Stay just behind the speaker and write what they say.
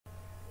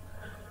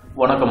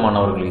வணக்கம்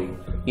மாணவர்களே,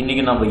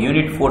 இன்னைக்கு நம்ம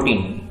யூனிட்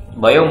 14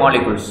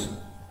 Biomolecules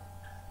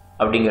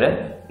அப்படிங்கிற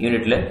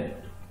யூனிட்ல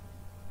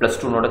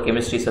 +2 நோட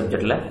கெமிஸ்ட்ரி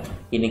சப்ஜெக்ட்ல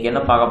இன்னைக்கு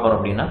என்ன பார்க்க போறோம்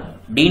அப்படின்னா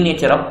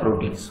Denature of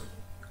proteins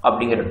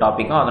அப்படிங்கிற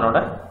டாபிக்கும்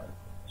அதனோட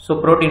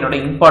புரோட்டீனோட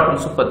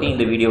இம்பார்ட்டன்ஸ் பத்தி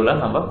இந்த வீடியோல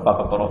நம்ம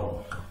பார்க்க போறோம்.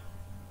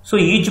 So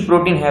each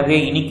protein have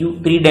a unique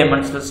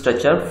three-dimensional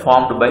structure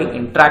formed by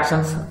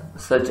interactions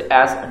such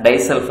as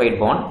disulfide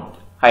bond,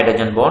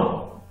 hydrogen bond,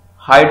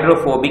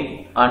 hydrophobic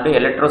and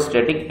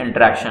electrostatic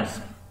interactions.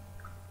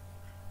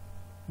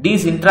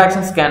 These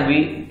interactions can be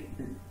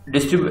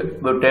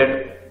distributed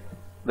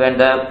when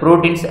the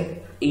protein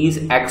is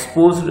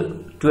exposed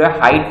to a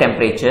high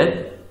temperature.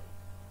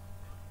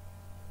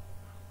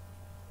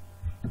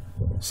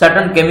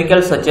 Certain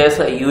chemicals such as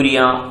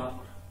urea,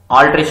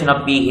 alteration of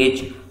pH,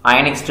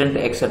 ionic strength,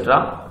 etc.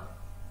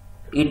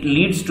 It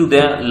leads to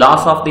the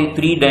loss of the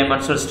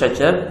three-dimensional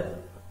structure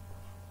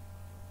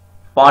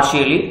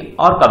partially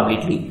or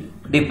completely.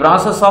 The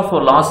process of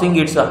losing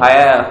its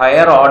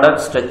higher order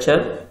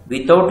structure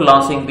without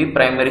losing the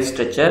primary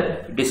structure,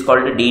 it is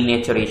called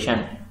denaturation.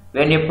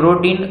 When a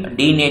protein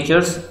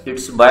denatures,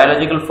 its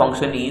biological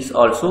function is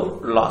also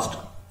lost.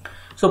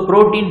 So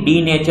protein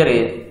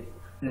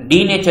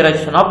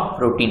denaturation of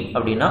protein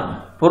அப்படினா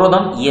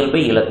புரதம் இயல்பை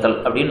இழத்தல்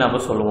அப்படின்னு நம்ம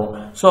சொல்லுவோம்.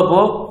 So அப்போ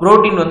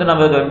protein வந்து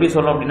நம்ம எப்படி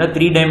சொல்லணும் அப்படின்னா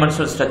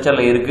 3-dimensional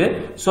ஸ்ட்ரக்சர்ல இருக்கு.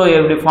 ஸோ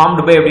எப்படி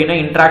ஃபார்ம்டு பை அப்படின்னா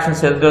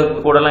இன்ட்ராக்ஷன்ஸ் எது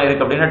கூடலாம்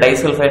இருக்கு அப்படின்னா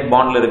டைசல்ஃபைட்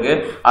பாண்ட்ல இருக்கு,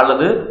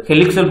 அல்லது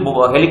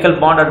ஹெலிக்கல்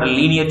பாண்ட் அண்ட்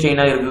லீனியர்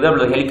செயினா இருக்குது,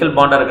 அல்லது ஹெலிக்கல்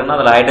பாண்டா இருக்குன்னா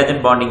அதுல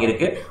ஹைட்ரஜன் பாண்டிங்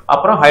இருக்கு,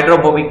 அப்புறம்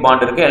ஹைட்ரோபோபிக்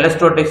பாண்ட் இருக்கு.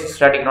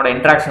 எலக்ட்ரோஸ்டாட்டிக்னோட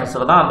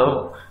இன்ட்ராக்ஷன்ஸ்ல தான் அந்த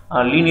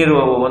லீனியர்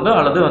வந்து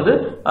அல்லது வந்து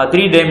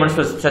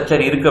 3-dimensional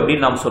ஸ்ட்ரக்சர் இருக்கு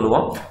அப்படின்னு நாம்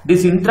சொல்லுவோம்.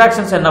 திஸ்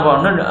இன்ட்ராக்ஷன்ஸ் என்ன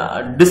பண்ணணும்,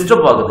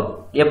 டிஸ்டர்ப் ஆகுது.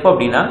 எப்போ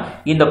அப்படின்னா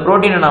இந்த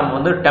புரோட்டீனை நம்ம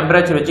வந்து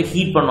டெம்பரேச்சர் வச்சு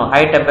ஹீட் பண்ணோம்,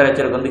 ஹை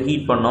டெம்பரேச்சருக்கு வந்து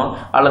ஹீட் பண்ணோம்,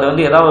 அல்லது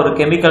வந்து ஏதாவது ஒரு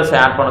கெமிக்கல்ஸ்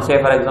ஆட் பண்ணோம், say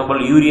for example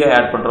urea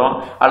add பண்றோம்,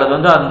 அல்லது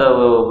வந்து அந்த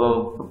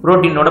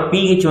புரோட்டீனோட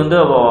pH வந்து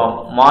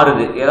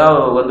மாறுது,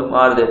 ஏதாவது வந்து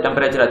மாறுது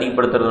டெம்பரேச்சர்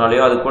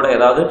அதிகப்படுத்துறதுனாலயோ, அது கூட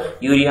ஏதாவது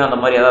யூரியா அந்த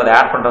மாதிரி ஏதாவது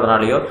ஆட்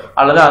பண்றதுனாலயோ,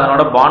 அல்லது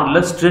அதனோட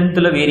பாண்ட்ல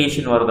ஸ்ட்ரென்த்ல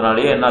வேரியேஷன்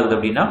வருதுனாலயோ என்ன ஆகுது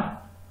அப்படின்னா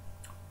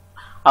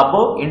அப்போ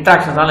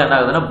இன்ட்ராக்ஷன்ஸ்னால என்ன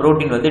ஆகுதுன்னா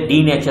புரோட்டீன் வந்து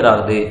டீநேச்சர்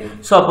ஆகுது.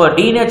 ஸோ அப்போ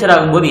டீநேச்சர்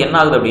ஆகும்போது என்ன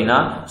ஆகுது அப்படின்னா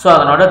ஸோ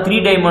அதனோட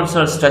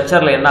 3-dimensional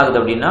ஸ்ட்ரக்சர்ல என்ன ஆகுது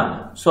அப்படின்னா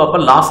ஸோ அப்போ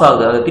லாஸ்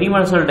ஆகுது. அது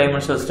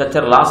 3-dimensional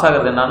ஸ்ட்ரக்சர் லாஸ்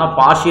ஆகுது என்னன்னா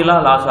பார்ஷியலா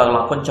லாஸ்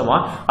ஆகலாம் கொஞ்சமா,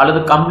 அல்லது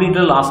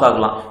கம்ப்ளீட்டா லாஸ்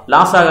ஆகலாம்.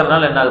 லாஸ்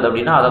ஆகிறதுனால என்ன ஆகுது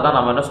அப்படின்னா அதை தான்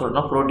நம்ம என்ன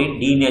சொல்றோம் புரோட்டீன்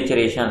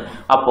டீநேச்சரேஷன்.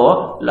 அப்போ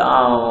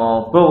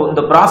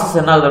இந்த ப்ராசஸ்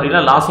என்ன ஆகுது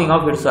அப்படின்னா losing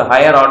of it's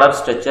higher order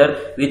structure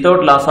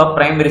without loss of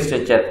primary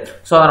structure.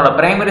 So அதனோட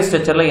பிரைமரி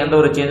ஸ்ட்ரக்சர்ல எந்த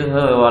ஒரு சேஞ்சஸ்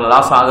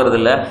லாஸ் ஆகுறது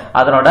இல்லை,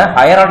 அதனோட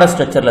ஹையர் ஆர்டர்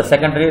ஸ்ட்ரக்சர்ல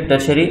செகண்டரி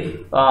டெர்ஷரி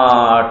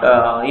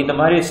இந்த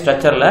மாதிரி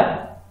ஸ்ட்ரக்சர்ல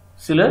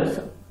சில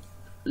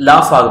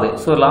லாஸ் ஆகுது.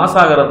 ஸோ லாஸ்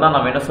ஆகிறது தான்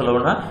நம்ம என்ன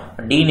சொல்லுவோம்னா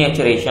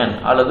டீநேச்சரேஷன்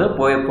அல்லது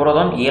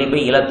புரதம்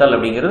இயல்பை இழத்தல்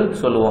அப்படிங்கிறது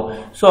சொல்லுவோம்.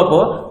 ஸோ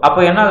அப்போ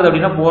என்ன ஆகுது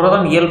அப்படின்னா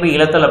புரதம் இயல்பை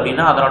இழத்தல்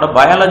அப்படின்னா அதனோட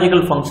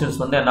பயாலஜிக்கல் ஃபங்க்ஷன்ஸ்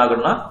வந்து என்ன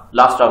ஆகுதுன்னா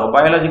லாஸ்ட் ஆகும்.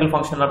 பயாலஜிக்கல்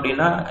ஃபங்க்ஷன்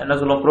அப்படின்னா என்ன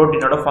சொல்லுவோம்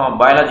புரோட்டீனோட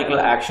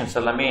பயாலஜிக்கல் ஆக்ஷன்ஸ்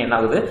எல்லாமே என்ன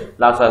ஆகுது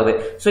லாஸ் ஆகுது.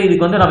 ஸோ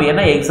இதுக்கு வந்து நம்ம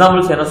என்ன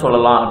எக்ஸாம்பிள்ஸ் என்ன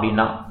சொல்லலாம்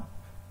அப்படின்னா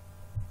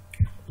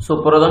ஸோ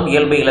புரதம்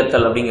இயல்பை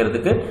இழத்தல்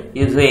அப்படிங்கிறதுக்கு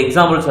இது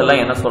எக்ஸாம்பிள்ஸ்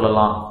எல்லாம் என்ன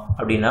சொல்லலாம்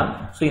அப்படின்னா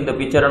ஸோ இந்த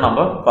பிக்சரை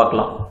நம்ம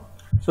பார்க்கலாம்.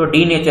 So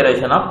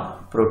denaturation of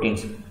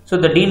proteins. So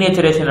the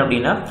denaturation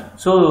அப்படின்னா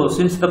so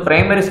since the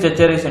primary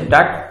structure is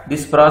intact,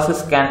 this process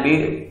can be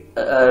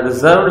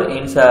reserved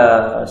in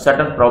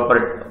certain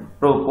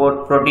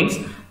proteins.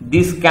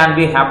 This can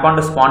be happened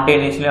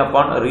spontaneously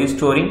upon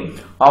restoring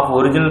of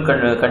original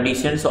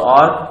conditions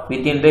or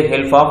within the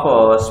help of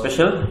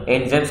special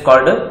enzymes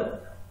called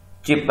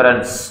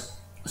gibberellins.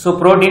 So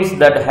proteins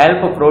that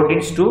help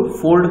proteins to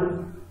fold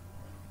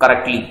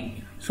correctly.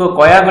 So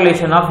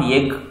coagulation of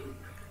egg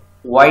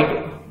white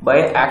by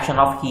action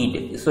of heat.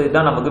 So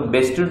இதான் நமக்கு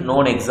best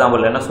known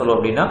example என்ன சொல்லுவோம்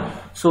அப்படின்னா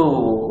so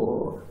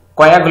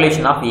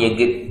coagulation of egg.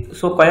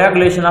 so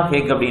coagulation of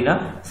egg அப்படின்னா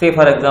say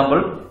for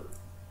example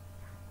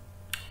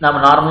நம்ம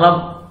நார்மலா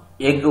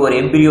egg ஒரு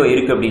embryo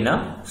இருக்கு அப்படின்னா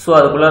so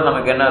அதுக்குள்ள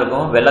நமக்கு என்ன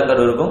இருக்கும்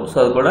வெள்ளைக்கரு இருக்கும், so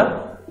அதுக்குள்ள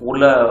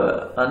உள்ள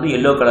வந்து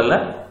எல்லோ கலர்ல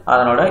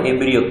அதனோட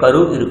எம்பிரியோ கரு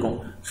இருக்கும்.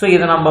 ஸோ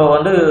இதை நம்ம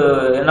வந்து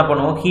என்ன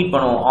பண்ணுவோம் ஹீட்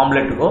பண்ணுவோம்,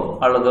 ஆம்லெட்டுக்கோ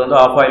அல்லது வந்து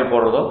ஆஃப் ஆயில்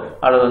போடுறதோ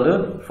அல்லது வந்து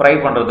ஃப்ரை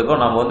பண்ணுறதுக்கோ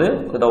நம்ம வந்து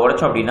இதை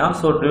உடைச்சோம் அப்படின்னா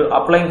ஸோ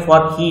அப்ளைங்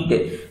ஃபார் ஹீட்.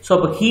 ஸோ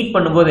அப்போ ஹீட்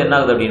பண்ணும்போது என்ன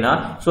ஆகுது அப்படின்னா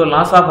ஸோ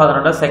லாஸ் ஆஃப்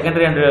அதனோட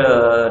secondary and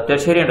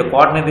tertiary and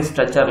quaternary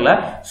ஸ்ட்ரக்சரில்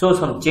ஸோ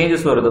சம்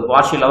சேஞ்சஸ் வருது,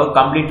 பார்ஷியலாக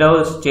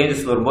கம்ப்ளீட்டாக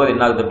சேஞ்சஸ் வரும்போது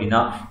என்ன ஆகுது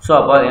அப்படின்னா ஸோ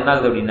அப்போ அது என்ன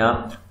ஆகுது அப்படின்னா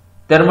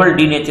தெர்மல்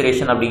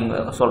டீநேச்சரேஷன்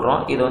அப்படின்னு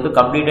சொல்கிறோம். இது வந்து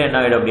கம்ப்ளீட்டாக என்ன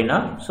ஆகிடும் அப்படின்னா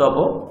ஸோ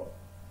அப்போ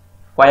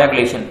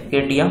coagulation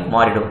கேட்டியா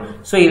மாறிடும்.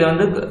 ஸோ இதை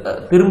வந்து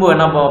திரும்ப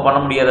என்ன பண்ண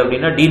முடியாது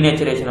அப்படின்னா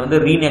டீநேச்சரேஷன் வந்து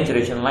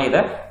ரீநேச்சரேஷன்லாம்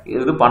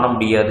இது பண்ண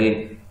முடியாது.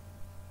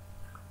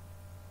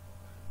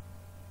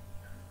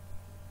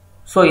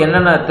 ஸோ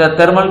என்னென்ன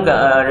தெர்மல்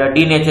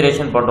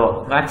டீநேச்சரேஷன் பண்ணுறோம்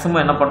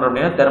மேக்ஸிமம் என்ன பண்ணுறோம்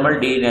அப்படின்னா தெர்மல்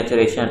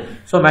டீநேச்சரேஷன்.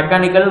 ஸோ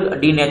மெக்கானிக்கல்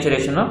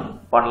டீநேச்சரேஷனும்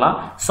பண்ணலாம்.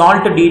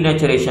 சால்ட்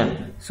டீநேச்சரேஷன்,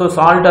 ஸோ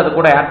சால்ட் அது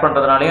கூட ஆட்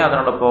பண்ணுறதுனாலே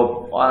அதனோட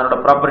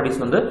ப்ராப்பர்ட்டிஸ்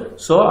வந்து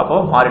ஸோ அப்போ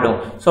மாறிடும்.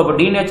 ஸோ அப்போ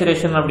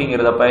டீநேச்சரேஷன்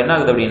அப்படிங்கிறது அப்போ என்ன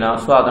ஆகுது அப்படின்னா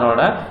ஸோ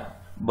அதனோட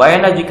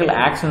பயாலஜிக்கல்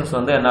ஆக்ஷன்ஸ்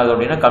வந்து என்ன ஆகும்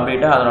அப்படின்னா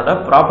கம்ப்ளீட்டாக அதனோட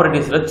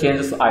ப்ராப்பர்ட்டிஸில்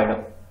சேஞ்சஸ்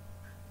ஆகிடும்.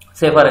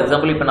 சே ஃபார்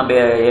எக்ஸாம்பிள் இப்போ நம்ம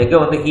எக்கை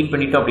வந்து ஹீட்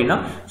பண்ணிட்டோம் அப்படின்னா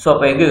ஸோ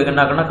அப்போ எக்கு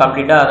என்ன ஆகும்னா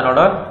கம்ப்ளீட்டாக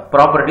அதனோட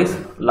ப்ராப்பர்ட்டிஸ்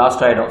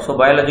லாஸ்ட் ஆகிடும். ஸோ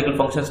பயாலஜிக்கல்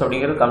ஃபங்க்ஷன்ஸ்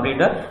அப்படிங்கிறது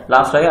கம்ப்ளீட்டாக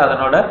லாஸ்ட் ஆகி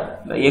அதனோட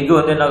எக்கு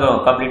வந்து என்ன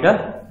ஆகும் கம்ப்ளீட்டாக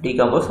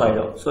டீகம்போஸ்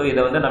ஆகிடும். ஸோ இதை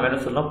வந்து நம்ம என்ன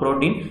சொல்றோம்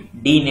புரோட்டீன்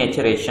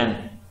டீநேச்சரேஷன்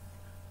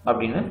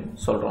அப்படின்னு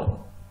சொல்கிறோம்.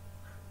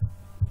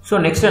 ஸோ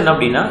நெக்ஸ்ட் என்ன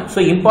அப்படின்னா ஸோ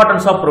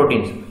இம்பார்ட்டன்ஸ் ஆஃப்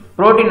ப்ரோட்டீன்ஸ்.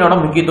 புரோட்டீனோட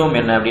முக்கியத்துவம்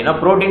என்ன அப்படின்னா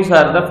proteins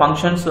R the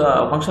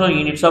functional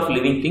units of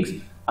living things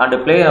and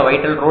play a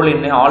vital role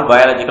in all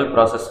biological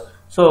process.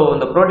 So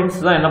இந்த ப்ரோட்டீன்ஸ்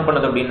தான் என்ன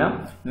பண்ணுது அப்படின்னா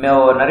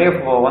நிறைய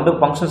வந்து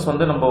ஃபங்க்ஷன்ஸ்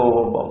வந்து நம்ம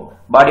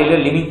பாடியில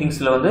லிவிங்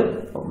திங்ஸில் வந்து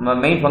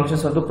மெயின்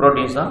ஃபங்க்ஷன்ஸ் வந்து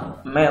ப்ரோட்டீன்ஸ் தான்.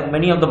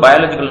 மெனி ஆஃப் த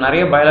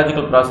நிறைய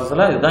பயாலஜிக்கல்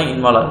ப்ராசஸில் இதுதான்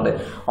இன்வால்வ் ஆகுது.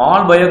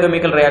 All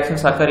biochemical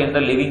reactions occur in the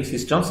living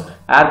systems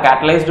R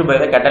catalysed by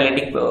the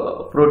catalytic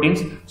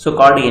proteins so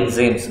called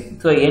enzymes.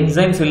 So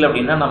enzymes இல்லை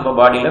அப்படின்னா நம்ம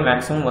பாடியில்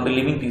மேக்ஸிமம் வந்து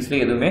லிவிங்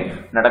திங்ஸில் எதுவுமே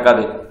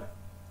நடக்காது.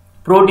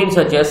 Proteins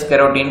such as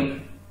carotene,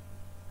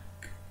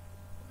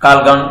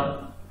 கால்கான்,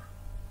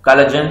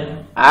 collagen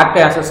act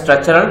as a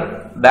structural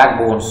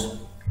backbones.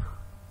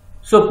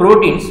 So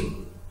proteins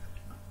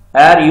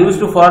are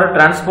used for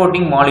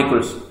transporting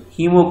molecules,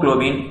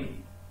 hemoglobin,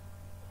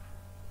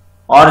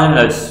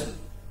 organelles,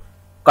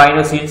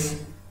 kinesins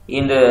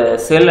in the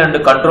cell and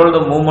control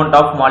the movement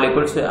of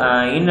molecules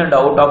in and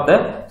out of the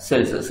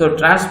cells. So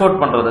transport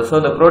பண்றது. So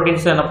the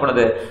proteins என்ன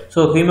பண்ணுது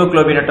so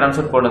hemoglobin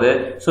transport பண்ணுது.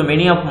 So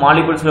many of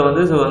molecules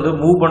வந்து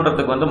move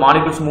பண்றதுக்கு வந்து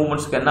molecules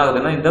movements என்ன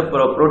ஆகுதுன்னா இந்த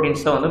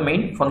proteins தான் வந்து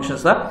main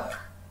functions தான்.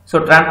 So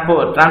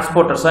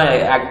transporters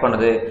act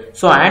பண்ணுது.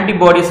 So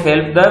antibodies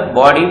help the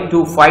body to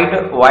fight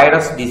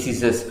virus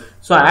diseases.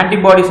 So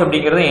antibodies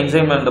அப்படிங்கிறது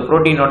enzyme இந்த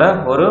புரோட்டீனோட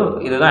ஒரு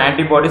இதுதான்.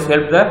 antibodies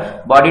help the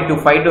body to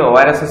fight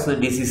viruses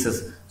diseases.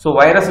 So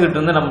virus கிட்ட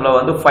இருந்து நம்மள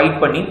வந்து ஃபைட்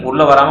பண்ணி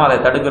உள்ள வராம அதை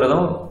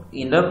தடுக்கிறதும்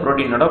இந்த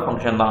புரோட்டீனோட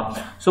ஃபங்க்ஷன் தான்.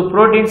 So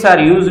proteins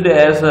are used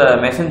as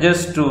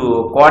messengers to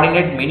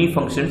coordinate many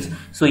functions.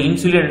 So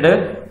insulin and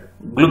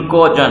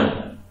glucagon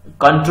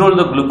control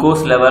the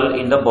glucose level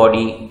in the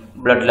body,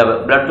 blood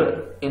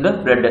in the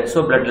blood. So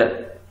bloodல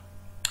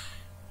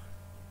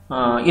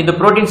இந்த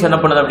புரோட்டீன்ஸ் என்ன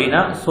பண்ணுது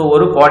அப்படின்னா ஸோ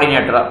ஒரு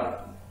கோஆர்டினேட்டரா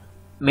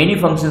மெனி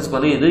ஃபங்க்ஷன்ஸ்க்கு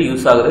வந்து இது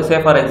யூஸ் ஆகுது. Say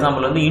for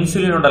example வந்து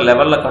இன்சுலினோட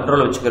லெவலில்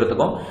கண்ட்ரோல்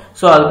வச்சுக்கிறதுக்கும்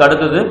ஸோ அதுக்கு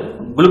அடுத்தது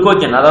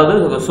குளுக்கோஜன் அதாவது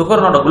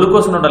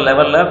குளுக்கோஸனோட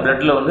லெவலில்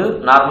பிளட்ல வந்து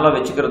நார்மலாக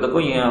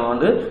வச்சுக்கிறதுக்கும்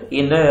வந்து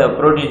இந்த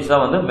புரோட்டீன்ஸ்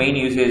தான் வந்து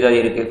மெயின்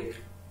யூசேஜாக இருக்கு.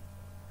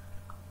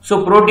 So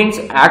proteins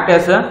act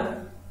as a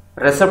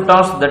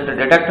receptors that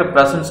detect the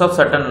presence of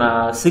certain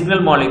signal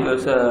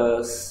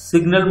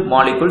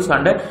molecules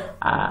and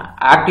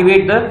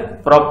activate the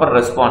proper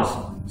response.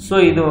 So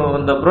இது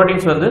இந்த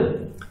proteins வந்து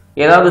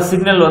ஏதாவது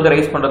சிக்னல் வந்து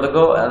ரைஸ்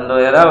பண்றதுக்கோ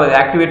அந்த ஏதாவது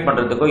ஆக்டிவேட்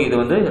பண்றதுக்கோ இது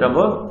வந்து ரொம்ப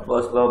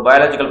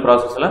பயாலஜிக்கல்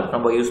ப்ராசஸ்ல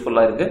ரொம்ப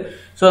யூஸ்ஃபுல்லா இருக்கு.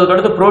 ஸோ அதுக்கு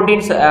அடுத்து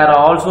proteins are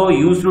also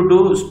used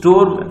to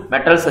store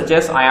metals such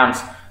as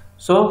ions.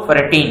 So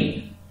ferritin.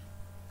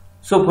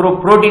 So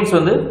proteins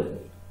வந்து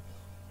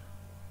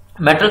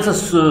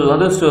மெட்டல்ஸ்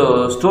வந்து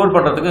ஸ்டோர்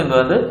பண்றதுக்கு இந்த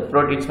வந்து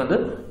புரோட்டீன்ஸ் வந்து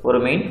ஒரு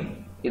மெயின்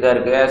இதா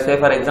இருக்கு. சே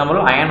ஃபார் எக்ஸாம்பிள்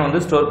அயன் வந்து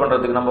ஸ்டோர்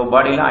பண்றதுக்கு நம்ம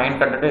பாடியில அயன்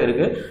கண்டென்ட்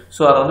இருக்கு.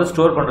 ஸோ அதை வந்து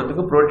ஸ்டோர்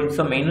பண்றதுக்கு புரோட்டீன்ஸ்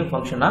தான் மெயின்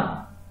ஃபங்க்ஷனா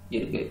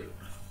இருக்கு.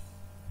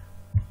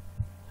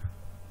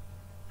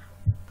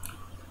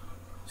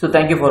 ஸோ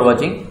தேங்க்யூ ஃபார்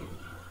வாட்சிங்.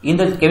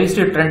 இந்த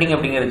கெமிஸ்ட்ரி ட்ரெண்டிங்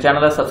அப்படிங்கிற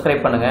சேனலை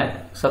சப்ஸ்கிரைப்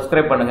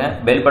பண்ணுங்க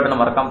பெல் பட்டனை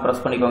மறக்காம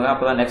ப்ரெஸ் பண்ணிக்கோங்க.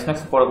 அப்பதான்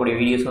நெக்ஸ்ட் போடக்கூடிய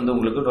வீடியோஸ் வந்து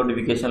உங்களுக்கு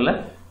நோட்டிஃபிகேஷன்ல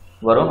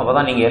வரும்.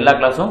 அப்பதான் நீங்க எல்லா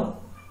கிளாஸும்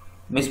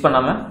மிஸ்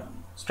பண்ணாம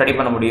ஸ்டடி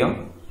பண்ண முடியும்.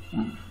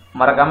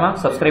 மறக்காம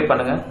சப்ஸ்கிரைப்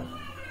பண்ணுங்க,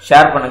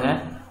 ஷேர் பண்ணுங்க,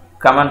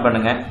 கமெண்ட்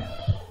பண்ணுங்க.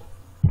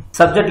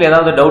 சப்ஜெக்ட்ல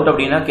ஏதாவது டவுட்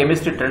அப்படின்னா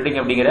கெமிஸ்ட்ரி ட்ரெண்டிங்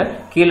அப்படிங்கிற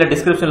கீழே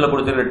டிஸ்கிரிப்ஷன்ல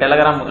கொடுத்துருக்க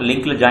டெலகிராம்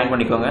லிங்க்ல ஜாயின்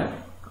பண்ணிக்கோங்க.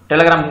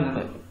 டெலகிராம்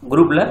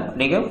குரூப்ல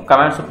நீங்க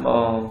கமெண்ட்ஸ்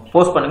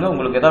போஸ்ட் பண்ணுங்க.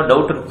 உங்களுக்கு ஏதாவது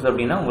டவுட் இருக்குது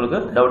அப்படின்னா உங்களுக்கு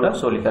டவுட்டை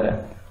சொல்லித்தரேன்.